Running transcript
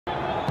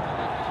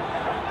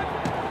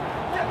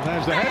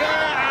There's the header,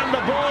 and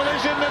the ball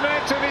is in the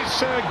net, and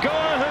it's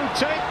Goa who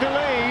take the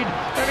lead,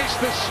 and it's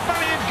the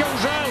Spaniard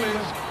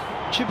Gonzalez.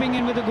 Chipping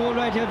in with the goal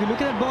right here. If you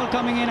look at that ball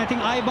coming in, I think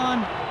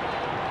Iban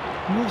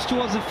moves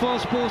towards the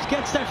first post,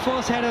 gets that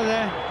first header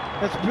there.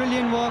 That's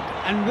brilliant work,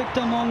 and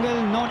Victor Mongol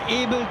not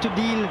able to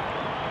deal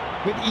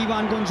with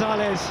Ivan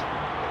Gonzalez.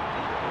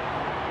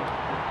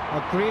 A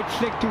great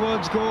flick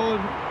towards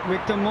goal.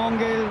 Victor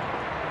Mongol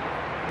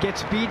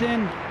gets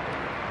beaten.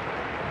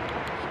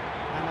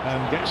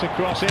 And gets a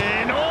cross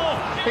in.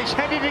 Oh, it's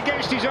headed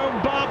against his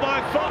own bar by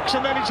Fox,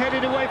 and then it's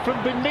headed away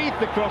from beneath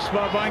the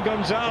crossbar by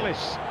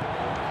Gonzalez.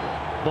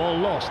 Ball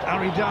lost.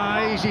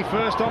 Arida, is he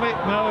first on it?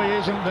 No, he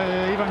isn't.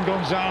 Ivan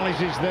Gonzalez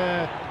is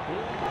there.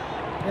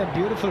 Yeah,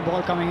 beautiful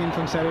ball coming in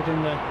from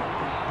Seritin there.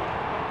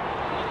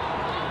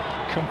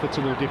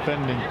 Comfortable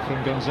defending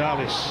from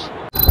Gonzalez.